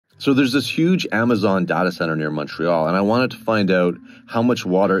So there's this huge Amazon data center near Montreal, and I wanted to find out how much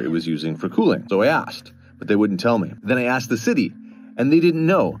water it was using for cooling. So I asked, but they wouldn't tell me. Then I asked the city, and they didn't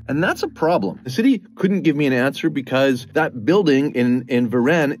know. And that's a problem. The city couldn't give me an answer because that building in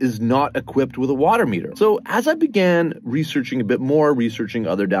Varennes is not equipped with a water meter. So as I began researching a bit more, researching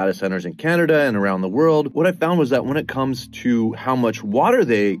other data centers in Canada and around the world, what I found was that when it comes to how much water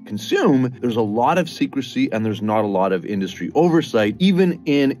they consume, there's a lot of secrecy and there's not a lot of industry oversight, even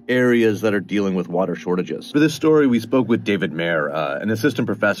in areas that are dealing with water shortages. For this story, we spoke with David Mayer, an assistant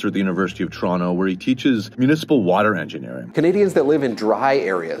professor at the University of Toronto, where he teaches municipal water engineering. Canadians that live in dry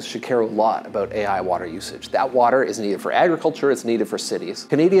areas should care a lot about AI water usage. That water is needed for agriculture, it's needed for cities.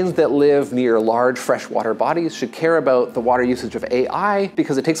 Canadians that live near large freshwater bodies should care about the water usage of AI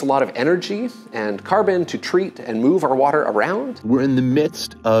because it takes a lot of energy and carbon to treat and move our water around. We're in the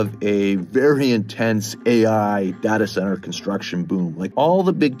midst of a very intense AI data center construction boom. Like, all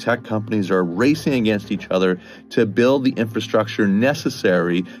the big tech companies are racing against each other to build the infrastructure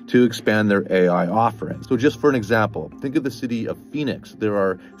necessary to expand their AI offerings. So just for an example, think of the city of Phoenix. There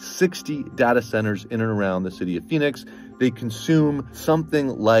are 60 data centers in and around the city of Phoenix. They consume something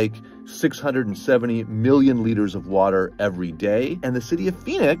like 670 million liters of water every day. And the city of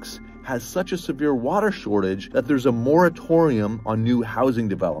Phoenix has such a severe water shortage that there's a moratorium on new housing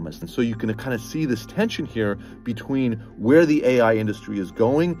developments. And so you can kind of see this tension here between where the AI industry is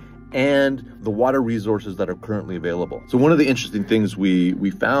going and the water resources that are currently available. So one of the interesting things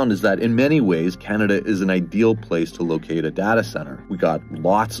we found is that in many ways, Canada is an ideal place to locate a data center. We got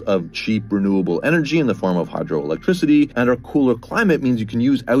lots of cheap renewable energy in the form of hydroelectricity, and our cooler climate means you can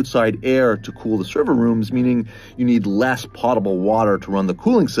use outside air to cool the server rooms, meaning you need less potable water to run the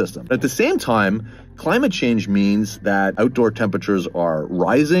cooling system. At the same time, climate change means that outdoor temperatures are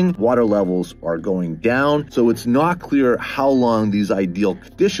rising, water levels are going down, so it's not clear how long these ideal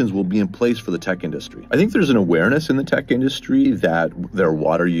conditions will be in place for the tech industry. I think there's an awareness in the tech industry that their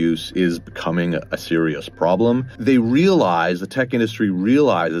water use is becoming a serious problem. The tech industry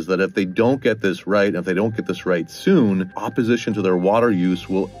realizes that if they don't get this right, and if they don't get this right soon, opposition to their water use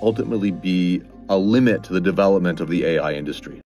will ultimately be a limit to the development of the AI industry.